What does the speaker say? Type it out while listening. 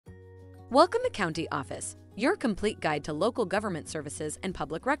Welcome to County Office, your complete guide to local government services and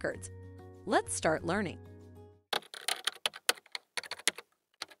public records. Let's start learning.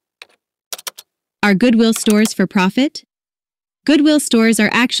 Are Goodwill Stores for Profit? Goodwill stores are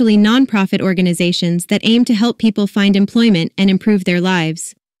actually nonprofit organizations that aim to help people find employment and improve their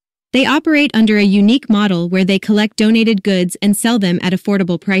lives. They operate under a unique model where they collect donated goods and sell them at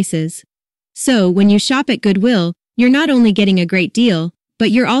affordable prices. So, when you shop at Goodwill, you're not only getting a great deal, but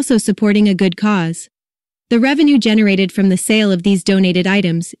you're also supporting a good cause. The revenue generated from the sale of these donated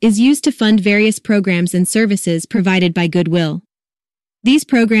items is used to fund various programs and services provided by Goodwill. These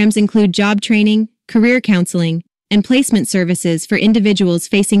programs include job training, career counseling, and placement services for individuals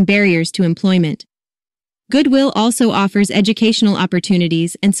facing barriers to employment. Goodwill also offers educational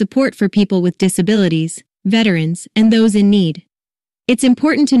opportunities and support for people with disabilities, veterans, and those in need. It's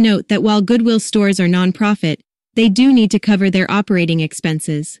important to note that while Goodwill stores are nonprofit, they do need to cover their operating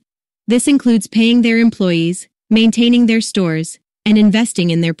expenses. This includes paying their employees, maintaining their stores, and investing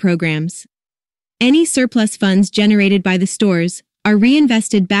in their programs. Any surplus funds generated by the stores are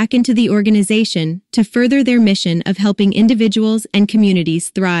reinvested back into the organization to further their mission of helping individuals and communities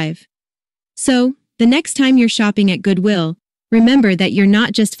thrive. So, the next time you're shopping at Goodwill, remember that you're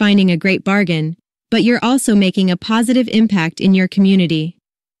not just finding a great bargain, but you're also making a positive impact in your community.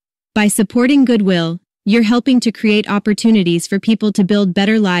 By supporting Goodwill, you're helping to create opportunities for people to build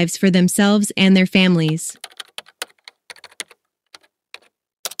better lives for themselves and their families.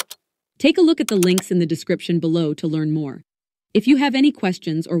 Take a look at the links in the description below to learn more. If you have any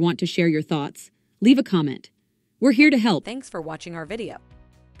questions or want to share your thoughts, leave a comment. We're here to help. Thanks for watching our video.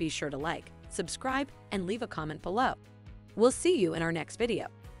 Be sure to like, subscribe, and leave a comment below. We'll see you in our next video.